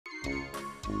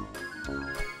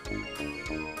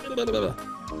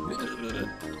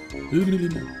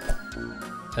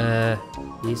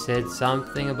He said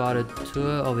something about a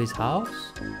tour of his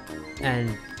house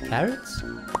and carrots?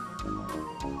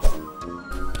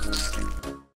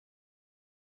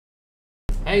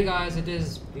 Hey guys, it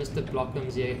is Mr.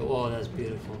 Blockham's here. Oh, that's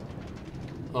beautiful.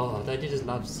 Oh, don't you just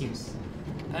love Zeus?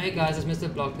 Hey guys, it's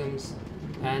Mr. Blockham's,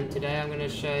 and today I'm going to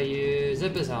show you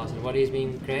Zipper's house and what he's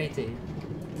been creating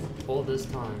all this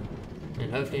time, and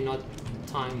hopefully not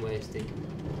time wasting.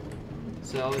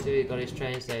 So obviously we got his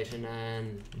train station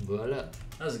and voila.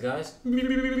 How's it, guys?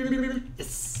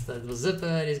 Yes, that was Zipper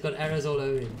and he's got arrows all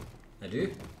over him. I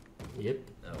do? Yep.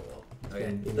 Oh well.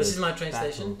 Okay, this is my train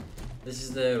station. This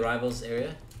is the rivals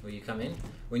area where you come in.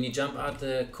 When you jump out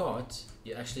the cart,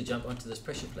 you actually jump onto this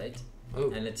pressure plate.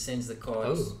 Oh. And it sends the cart.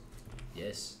 Oh.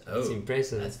 Yes. That's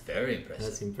impressive. That's very impressive.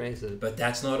 That's impressive. But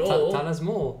that's not all. Tell us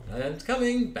more. And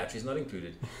coming. Battery's not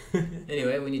included.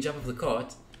 Anyway, when you jump off the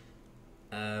cart,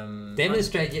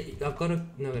 demonstrate. I've got a.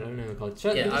 No, I don't know a card.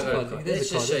 Show, yeah, I've got a card. Let's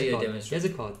just show you a demonstration.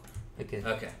 There's a card. Okay.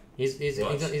 Okay. He's in the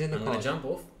card. I'm going to jump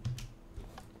off.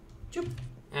 Choop.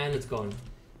 And it's gone.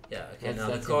 Yeah, okay. Now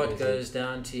the cart goes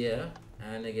down to here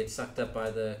and it gets sucked up by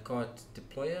the cart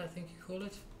deployer, I think you call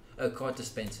it. Oh, cart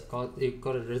dispenser. You've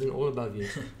got it written all above you.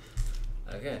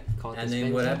 Okay. Cart and dispenser.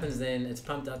 then what happens then, it's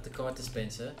pumped out the cart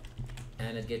dispenser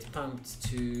and it gets pumped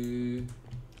to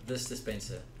this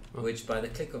dispenser, which by the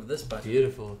click of this button.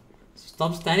 Beautiful.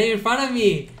 Stop standing in front of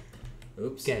me!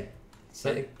 Oops. Okay.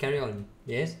 So carry on.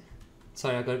 Yes?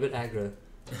 Sorry, I got a bit aggro.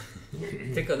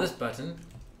 Click on this button,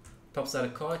 pops out a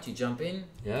cart, you jump in,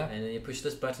 yeah, and then you push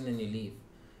this button and you leave.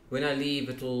 When I leave,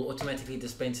 it will automatically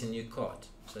dispense a new cart.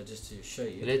 So just to show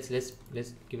you. Let's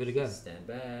give it a go. Stand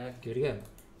back. Give it a go.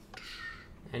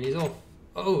 And he's off.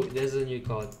 Oh, there's a new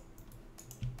card.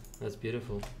 That's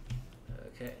beautiful.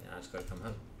 Okay, now I just gotta come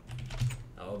home.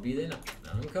 I'll be there now.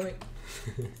 I'm coming.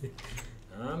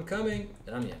 I'm coming.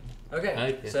 I'm here.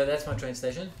 Okay, so that's my train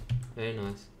station. Very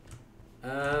nice.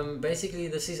 Basically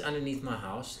this is underneath my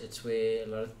house. It's where a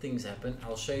lot of things happen.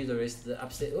 I'll show you the rest of the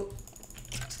upstairs. Oh,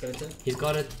 skeleton. He's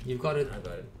got it. You've got it. I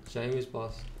got it. Show him his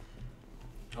boss.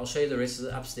 I'll show you the rest of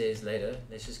the upstairs later.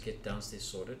 Let's just get downstairs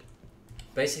sorted.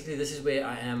 Basically this is where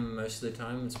I am most of the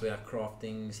time. It's where I craft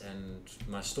things and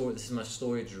my store. This is my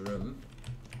storage room.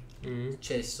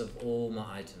 Chests of all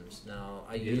my items. Now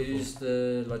I use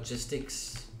the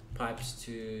logistics pipes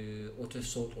to auto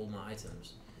sort all my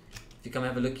items. If you come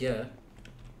have a look here,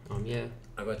 yeah,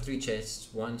 I've got 3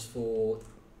 chests. One's for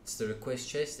it's the request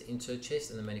chest, the insert chest,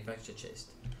 and the manufacture chest.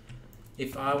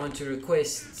 If I want to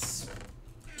request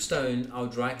stone, I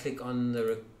would right click on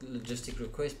the logistic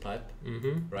request pipe.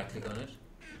 Right click on it.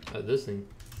 Oh, this thing.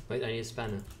 Wait, I need a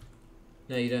spanner.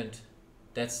 No, you don't.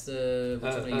 That's the.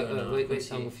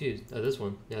 Wait, I'm confused. Oh, this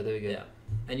one. Yeah, there we go. Yeah,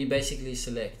 and you basically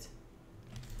select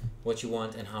what you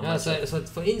want and how much. So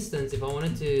for instance, if I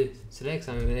wanted to select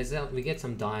something, we get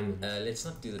some diamonds. Let's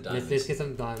not do the diamonds. Let's get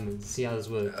some diamonds. See how this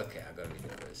works. Okay, I gotta read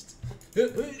it first.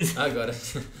 I got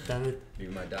it. Damn it.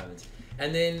 Read my diamonds,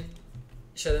 and then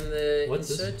show them the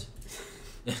insert.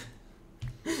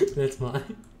 That's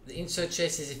mine. The insert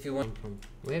chest is if you want from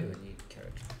wherever.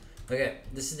 Carrot. Okay,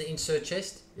 this is the insert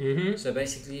chest. So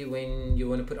basically, when you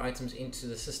want to put items into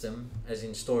the system, as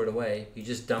in store it away, you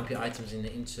just dump your items in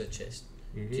the insert chest.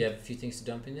 Do you have a few things to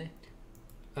dump in there?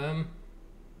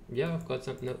 Yeah, I've got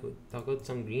some. No, I've got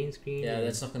some green screen. Yeah,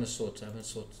 that's not gonna sort. I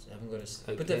haven't got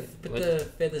a. Okay. Put the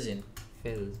feathers in.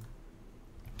 Feathers.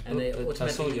 And they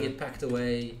automatically get packed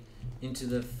away into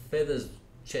the feathers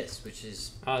chest, which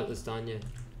is. Oh, it's down here.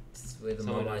 It's where the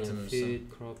mob items. Food,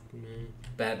 crop, no.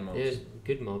 Bad mobs. Yeah,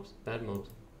 good mobs, bad mobs.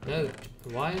 No,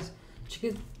 why is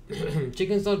chicken?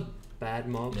 Chicken's not bad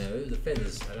mobs. No, the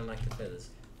feathers. I don't like the feathers.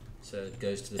 So it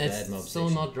goes to the bad mobs. It's still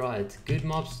not right. Good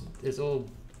mobs is all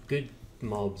good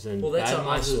mobs, and bad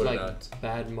mobs is like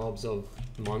bad mobs of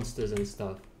monsters and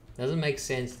stuff. Doesn't make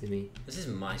sense to me. This is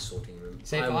my sorting room.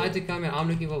 So if I had to come here, I'm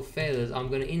looking for feathers. I'm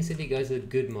gonna instantly go to the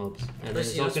good mobs, and then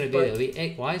it's not gonna be there. It'll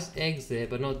be why is eggs there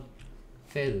but not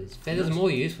feathers? Feathers are more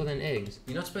useful than eggs.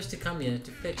 You're not supposed to come here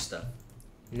to fetch stuff.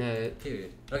 No.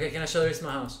 Period. Okay, can I show the rest of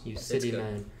my house? You silly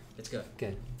man. Let's go.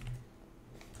 Okay.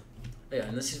 Yeah,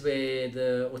 and this is where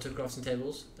the auto crafting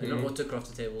tables, not auto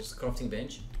crafting tables, crafting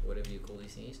bench, whatever you call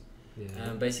these things.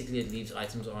 Yeah. Basically, it leaves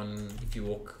items on. If you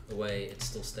walk away, it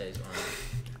still stays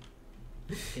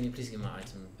on. Can you please give my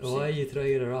item? Why are you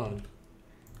throwing it around?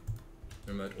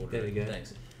 Remote order. There we go.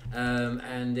 Thanks.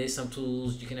 And there's some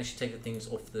tools. You can actually take the things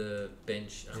off the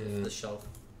bench, off the shelf,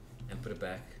 and put it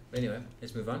back. But anyway,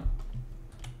 let's move on.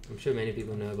 I'm sure many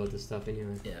people know about this stuff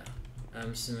anyway. Yeah.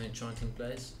 Some enchanting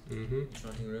place, Mm-hmm.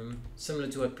 enchanting room, similar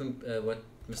to what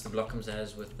Mr. Blockham's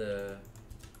has with the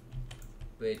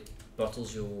where it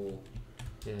bottles your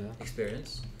Yeah.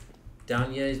 experience.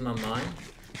 Down here is my mine.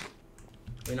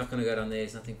 We're not going to go down there.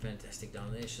 There's nothing fantastic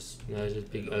down there. It's just No,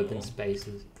 just big open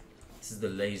spaces. this is the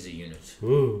laser unit.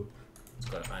 Ooh. It's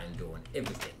got an iron door and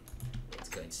everything. Let's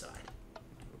go inside.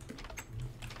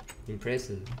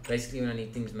 Impressive. Basically, when I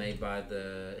need things made by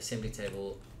the assembly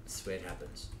table, this is where it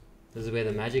happens. This is where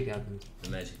the magic happens. The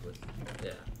magic wood.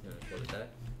 Yeah, you want to call it that.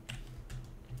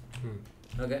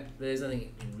 Hmm. Okay, there's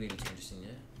nothing really too interesting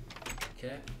there.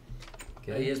 Okay.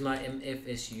 Okay. Here's my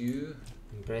MFSU.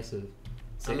 Impressive.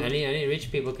 So only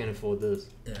rich people can afford this.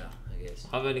 Yeah, I guess.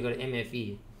 I've only got an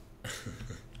MFE.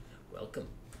 Welcome.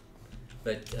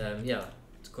 But yeah,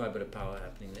 it's quite a bit of power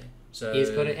happening there. So He's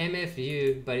got an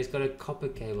MFU, but he's got a copper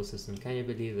cable system. Can you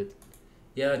believe it?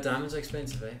 yeah, diamonds are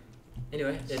expensive, eh?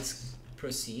 Anyway, let's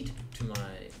proceed to my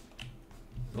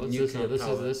What's this now? nuclear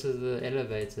power. This is the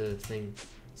elevator thing.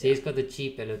 See, he's got the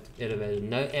cheap elevator.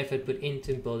 No effort put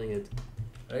into building it.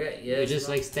 Okay, yeah. You just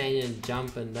like stand and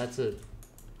jump and that's it.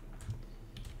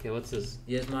 Okay, what's this?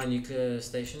 Here's my nuclear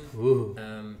station. Ooh.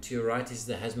 To your right is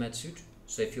the hazmat suit.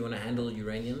 So if you want to handle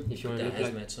uranium, If you put wanna the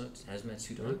look like- hazmat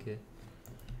suit on. Okay.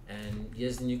 And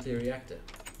here's the nuclear reactor.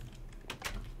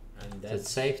 And So it's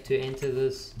that's safe to enter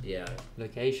this yeah.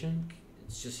 location?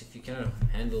 It's just if you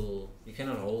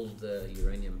cannot hold the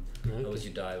uranium, otherwise Okay.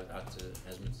 you die without the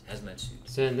hazmat suit.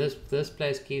 So in this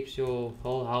place keeps your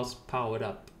whole house powered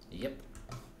up. Yep.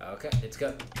 Okay, let's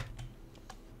go.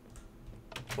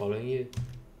 Following you.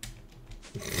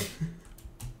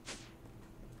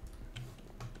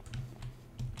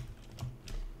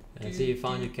 And so you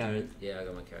found your carrot. Yeah, I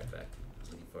got my carrot back. I was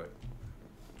looking for it.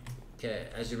 Okay,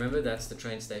 as you remember, that's the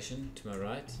train station to my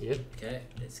right. Yep. Okay,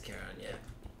 let's carry on. Yeah.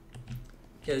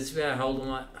 Okay, this is where I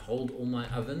hold all my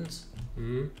ovens.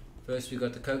 Mm-hmm. First, we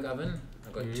got the coke oven.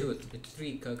 I've got Mhm.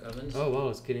 three coke ovens. Oh wow,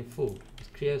 it's getting full. It's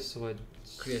creosote.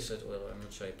 Creosote oil. I'm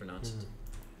not sure how you pronounce it.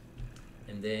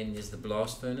 And then there's the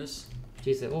blast furnace.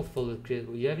 Jeez, they're all full of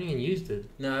creosote. You haven't even used it.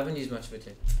 No, I haven't used much of it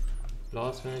yet.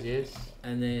 Blast furnace, yes.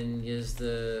 And then here's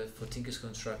the for Tinker's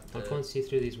Construct. I can't see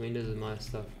through these windows with my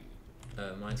stuff.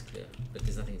 Mine's clear, but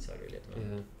there's nothing inside really at the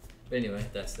moment. Yeah. But anyway,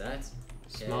 that's that.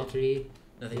 Okay. Smeltery.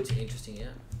 Nothing Yep. too interesting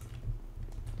here.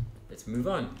 Let's move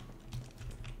on.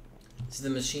 This is the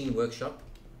machine workshop.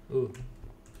 Ooh.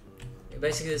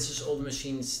 Basically, this is all the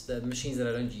machines that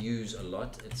I don't use a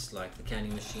lot. It's like the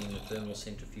canning machine, the thermal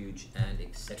centrifuge, and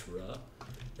etc.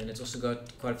 Then it's also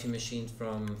got quite a few machines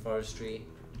from forestry.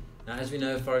 Now, as we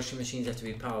know, forestry machines have to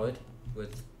be powered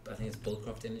with, I think it's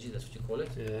Bullcraft energy, that's what you call it.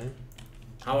 Yeah.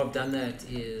 How I've done that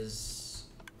is,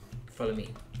 follow me.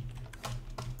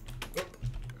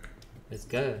 Let's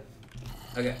go.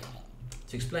 Okay,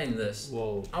 to explain this,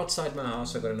 Whoa. outside my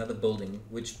house I've got another building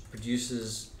which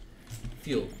produces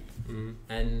fuel. Mm-hmm.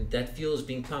 And that fuel is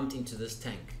being pumped into this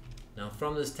tank. Now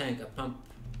from this tank I pump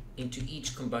into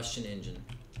each combustion engine,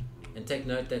 and take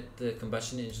note that the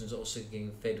combustion engines are also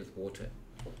getting fed with water.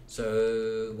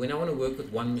 So when I want to work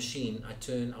with one machine,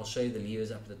 I'll show you the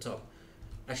levers up at the top.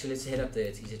 Actually, let's head up there,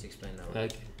 it's easier to explain that way.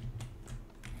 Okay.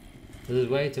 This is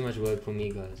way too much work for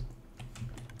me, guys.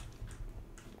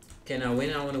 Okay, now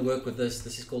when I want to work with this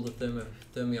is called the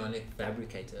thermionic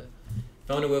fabricator. If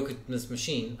I want to work with this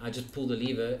machine, I just pull the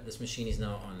lever, this machine is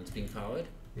now on, it's being powered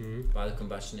Mm-hmm. by the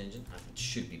combustion engine. It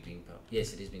should be being powered.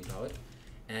 Yes, it is being powered.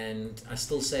 And I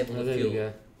still save on Oh, the there we fuel.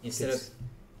 go. Instead It's- of,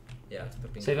 yeah, it's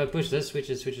being So if I push this switch,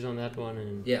 it switches on that one,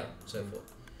 and yeah, so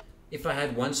forth. If I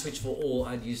had one switch for all,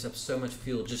 I'd use up so much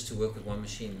fuel just to work with one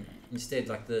machine. Instead,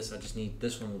 like this, I just need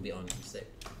this one will be on instead.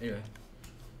 Anyway,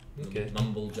 okay.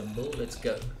 mumble jumble, let's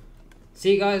go.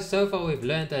 See, guys, so far we've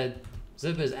learned that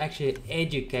Zip is actually an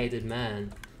educated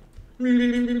man.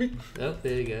 Oh,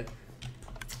 there you go.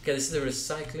 Okay, this is the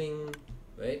recycling.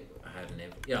 Wait, I have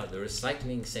never. Yeah, the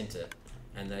recycling center,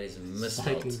 and that is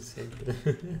misspelled. Recycling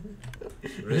center.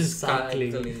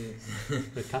 Recycling.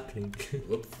 Recycling.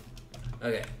 Whoop.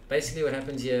 Okay, basically what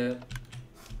happens here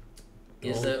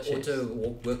is Oh, the jeez. auto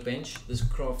workbench. This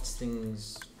crafts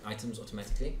items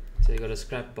automatically. So you got a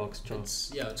scrap box,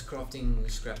 Charles. It's crafting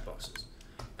scrap boxes.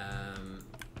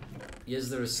 Here's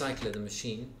the recycler, the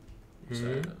machine. So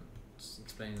Mhm. just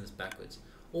explaining this backwards.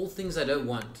 All things I don't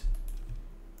want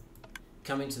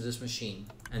come into this machine,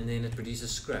 and then it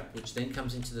produces scrap, which then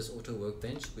comes into this auto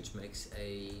workbench, which makes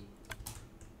a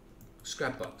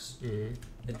scrap box. Mm-hmm.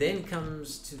 It then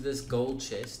comes to this gold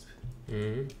chest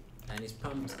Mm-hmm. and is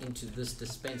pumped into this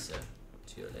dispenser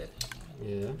to your left,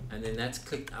 Yeah. and then that's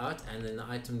clicked out, and then the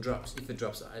item drops. If it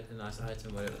drops a nice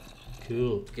item, whatever,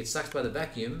 Cool. it gets sucked by the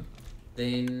vacuum,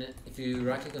 Then if you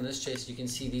right click on this chest, you can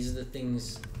see these are the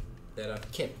things that I've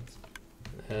kept.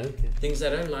 Okay. Things I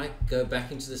don't like go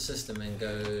back into the system and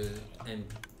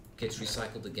gets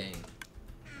recycled again.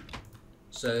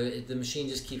 So the machine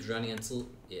just keeps running until,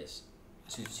 yes,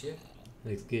 suits you.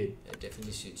 Looks good. It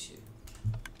definitely suits you.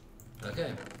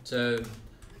 Okay, so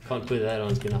Can't put that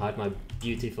on, it's gonna hide my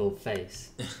beautiful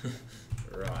face.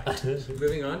 right.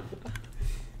 Moving on.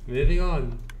 Moving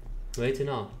on. Where to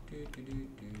now?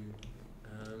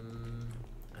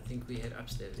 I think we head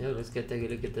upstairs. Yeah, now. let's take a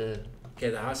look at the... Okay,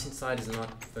 the house inside is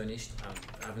not furnished.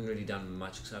 I haven't really done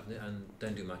much because I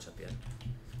don't do much up here.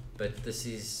 But this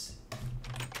is...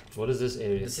 What is this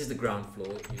area? This is the ground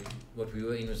floor. What we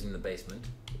were in was in the basement.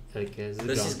 Okay,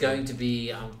 This is going to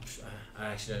be... I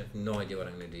actually have no idea what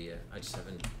I'm going to do here. I just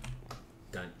haven't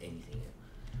done anything here.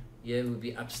 Yeah, it would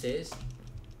be upstairs.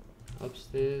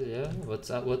 Upstairs, yeah. What's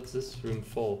this room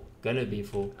for? Gonna be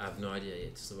for? I have no idea yet.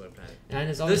 It's still what I'm planning. And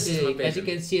it's This is my obviously, as you bedroom.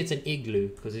 can see, it's an igloo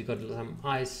because it's got some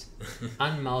ice,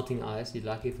 unmelting ice. You're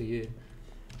lucky for you.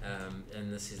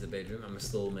 And this is the bedroom. I'm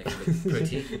still making it look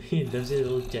pretty. He lives in a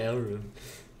little jail room.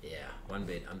 Yeah, one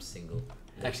bed. I'm single.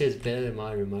 Actually, it's better than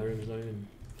my room. My room is not even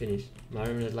finished. My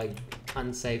room is like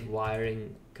unsafe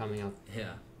wiring coming up.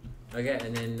 Yeah. Okay,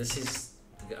 and then this is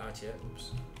the out here.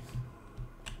 Oops.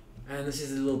 And this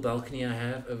is the little balcony I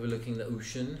have overlooking the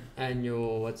ocean. And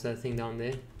your, what's that thing down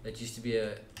there? That used to be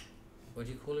a, what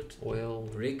do you call it? Oil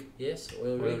Rig? Yes,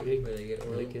 oil rig. Where they get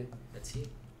oil. Okay. Let's see.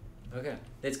 Okay,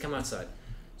 let's come outside.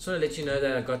 Just want to let you know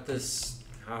that I got this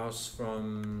house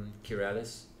from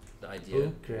Kiralis. The idea.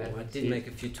 Oh, Kiralis, I did yeah. make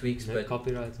a few tweaks, No but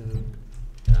copyright.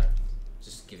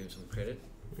 just give him some credit.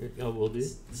 Oh, will do.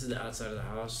 This is the outside of the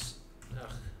house. Ugh,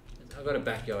 I've got a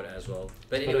backyard as well.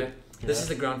 But Got anyway, a- this yeah. is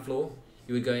the ground floor.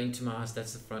 You would go into my house,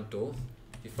 that's the front door.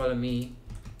 If you follow me,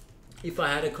 if I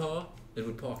had a car, it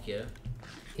would park here.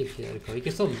 If you had a car, you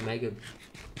can still make a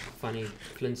funny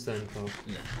Flintstone car.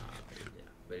 Nah, yeah.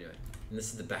 But anyway, and this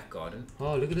is the back garden.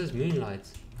 Oh, look at this moonlight.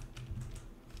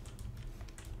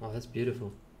 Oh, that's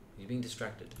beautiful. You're being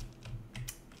distracted.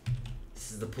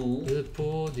 This is the pool. Is it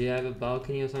pool? Do you have a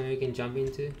balcony or something you can jump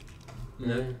into?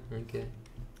 No. Okay.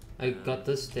 I got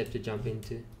this step to jump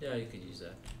into. Yeah, you could use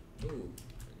that. Ooh.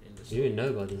 You didn't know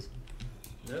about this.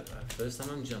 Nope, first time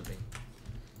I'm jumping.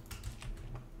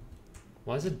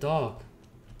 Why is it dark?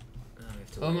 Oh, we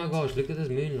have to Oh my wait. gosh, look at this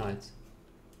moonlight.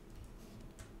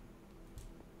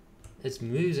 It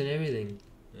moves and everything.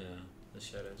 Yeah, the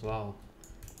shadows. Wow.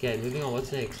 Okay, moving on,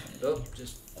 what's next? Oh,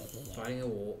 just fighting a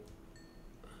war.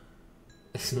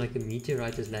 It's like a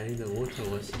meteorite is landing in the water.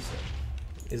 What?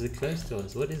 Is it close to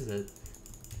us? What is that?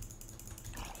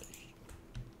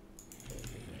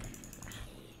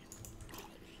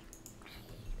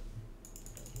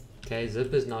 Okay,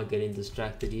 Zip is now getting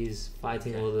distracted. He's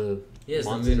fighting all the Here's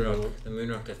the monsters moon in rock. world. The moon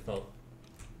rock that fell.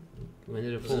 When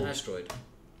did it It was an fall? asteroid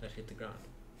that hit the ground.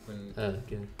 When Oh,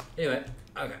 okay. anyway,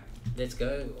 okay, let's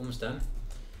go. Almost done.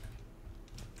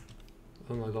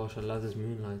 Oh my gosh, I love this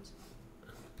moonlight.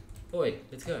 Oh wait,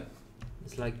 let's go.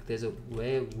 It's like there's a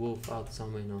werewolf out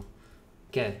somewhere now.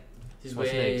 Okay, This is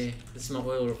What's where next? this is my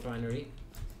oil refinery.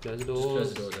 close the Just close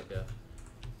doors. the doors up here.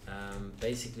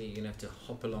 Basically, you're gonna have to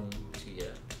hop along to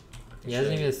here. I can He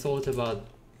hasn't show you. even thought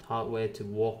about where to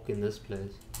walk in this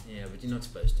place. Yeah, but you're not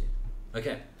supposed to.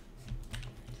 Okay.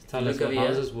 Just tell Look us how over here.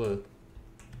 does this work?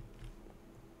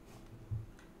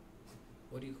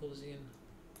 What do you call this again?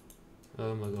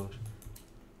 Oh my gosh.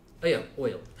 Oh yeah,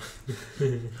 oil.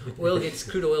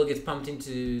 Crude oil gets pumped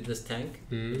into this tank.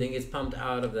 Hmm. It then gets pumped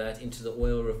out of that into the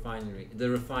oil refinery,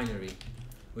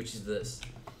 which is this.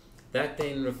 That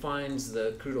then refines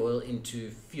the crude oil into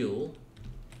fuel,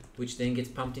 which then gets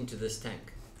pumped into this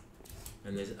tank.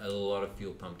 And there's a lot of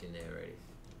fuel pumped in there already.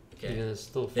 You're Okay. gonna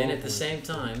still Then fall at the for it. same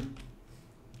time,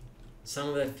 some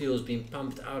of that fuel is being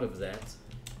pumped out of that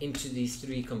into these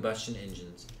 3 combustion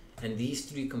engines. And these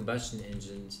 3 combustion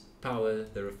engines power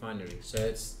the refinery. So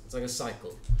it's like a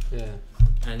cycle. Yeah.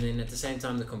 And then at the same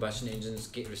time, the combustion engines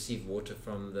receive water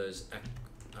from those, I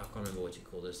can't remember what you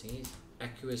call those things,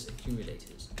 aqueous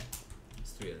accumulators.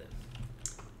 There's 3 of them.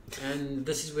 And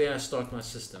this is where I start my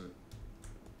system.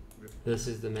 This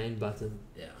is the main button.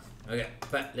 Yeah. Okay,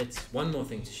 but one more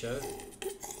thing to show.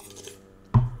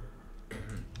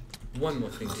 One more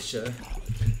thing to show.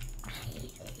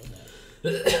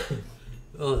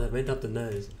 Oh, that went up the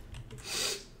nose.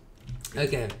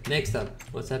 Okay, next up.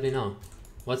 What's happening now?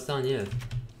 What's down here?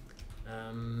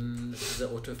 This is the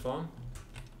auto farm.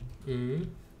 Hmm.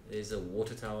 There's a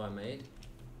water tower I made.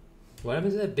 What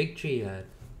happens to that big tree you had?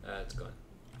 It's gone.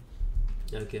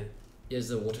 Okay. Here's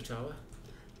the water tower.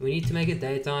 We need to make it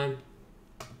daytime.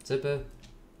 Zipper.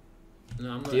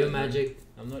 No, I'm not. Do your admin. magic.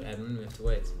 I'm not admin. We have to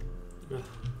wait.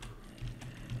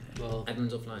 Well,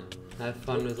 Admin's offline. have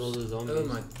fun with all the zombies. Oh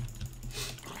my!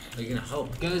 Are you gonna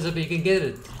help? Go Zipper, you can get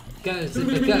it. Go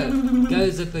Zipper, go. Go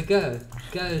Zipper, go.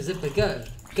 Go Zipper, go.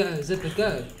 Go Zipper,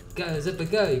 go. Go Zipper,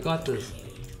 go. You got this.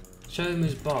 Show him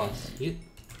who's boss. You.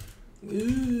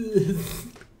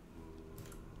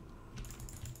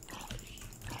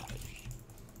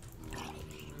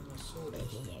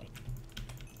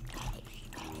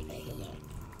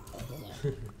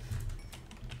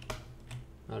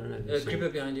 I don't know if you saw. Creeper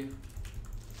behind you.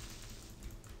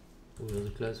 Ooh, that was a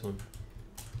close one.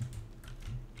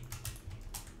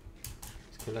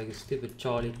 It's got like a stupid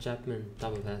Charlie Chaplin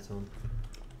type of hat on.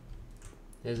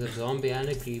 There's a zombie and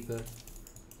a creeper.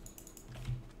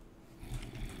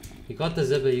 You got this,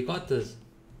 Zipper, you got this.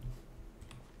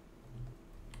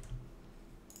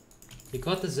 You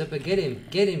got this, Zipper, get him,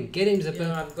 Zipper.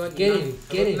 Yeah, I've got get none. him, I've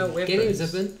get got him, no get him, weapons.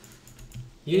 Zipper.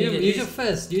 Use Use your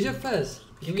fist, use your fist.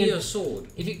 Give me your sword.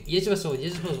 If you use your sword,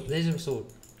 there's your sword.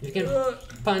 If you can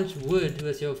punch wood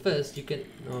with your fist, you can.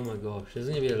 Oh my gosh, this is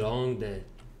gonna be a long day.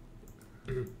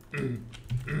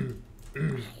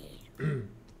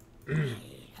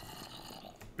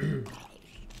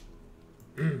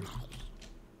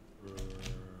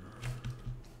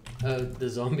 Oh, the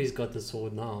zombies got the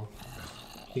sword now.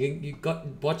 You got.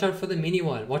 Watch out for the mini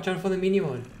one. Watch out for the mini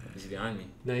one. He's behind me.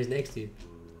 No, he's next to you.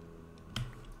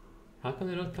 How come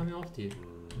they're not coming after you?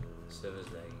 Server's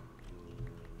lagging.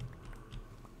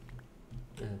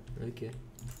 Oh, okay.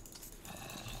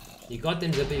 You got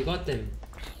them, Zipper, you got them.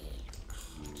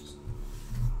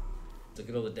 Look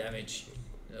at all the damage.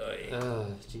 Oh, yeah.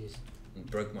 Oh, jeez. And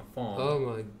broke my farm. Oh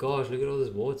my gosh, look at all this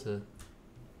water.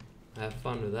 Have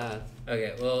fun with that.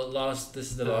 Okay, well, this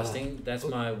is the last thing. That's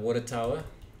my water tower.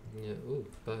 Yeah, ooh,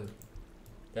 bow.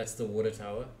 That's the water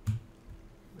tower.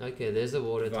 Okay, there's the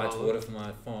water Provides tower. water for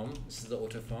my farm. This is the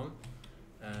auto farm.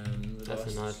 That's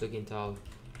a nice looking tower.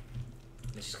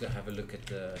 Let's just go have a look at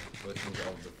the workings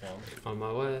of the farm. On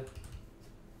my way.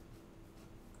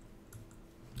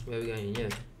 Where are we going? Yeah.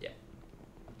 Yeah.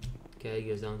 Okay, he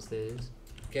goes downstairs.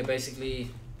 Okay, basically,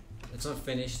 it's not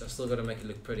finished. I've still got to make it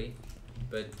look pretty.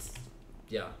 But,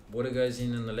 yeah, water goes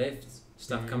in on the left.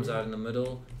 Stuff comes out in the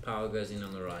middle. Power goes in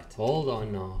on the right. Hold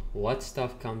on now. What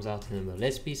stuff comes out in the middle?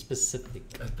 Let's be specific.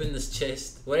 Open this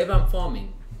chest. Whatever I'm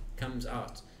farming comes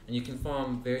out. And you can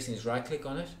farm various things. Right click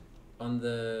on it. On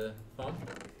the farm.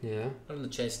 Yeah. Not on the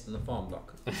chest, on the farm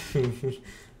block.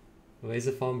 Where's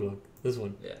the farm block? This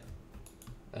one. Yeah.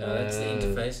 That's the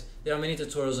interface. There are many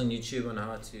tutorials on YouTube on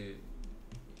how to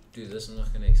do this. I'm not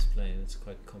going to explain. It's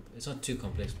quite complex. It's not too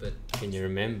complex, but Can you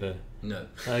remember? no.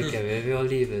 Okay, maybe I'll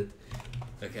leave it.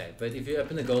 Okay, but if you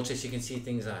open the gold chest, you can see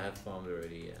things I have farmed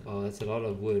already. Yeah. Oh, that's a lot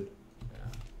of wood.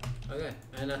 Yeah. Okay,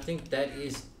 and I think that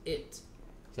is it.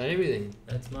 Is that everything?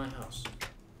 That's my house.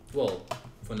 Well,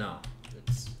 for now.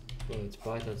 It's Oh, it's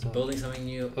bright outside. building something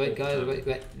new. Wait, all the guys, time.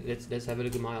 wait. Let's have a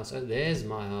look at my house. Oh, there's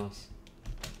my house.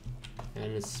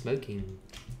 And it's smoking.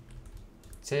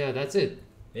 So yeah, that's it.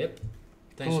 Yep.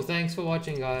 Thanks. Cool, thanks for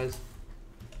watching, guys.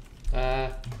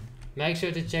 Make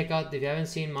sure to check out, if you haven't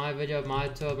seen my video of my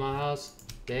tour of my house,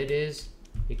 there it is.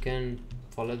 You can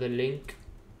follow the link.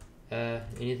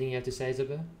 Anything you have to say,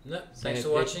 Zipper? No, thanks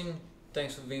for watching.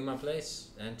 Thanks for being my place.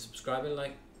 And subscribing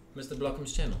like Mr.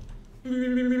 Blockham's channel.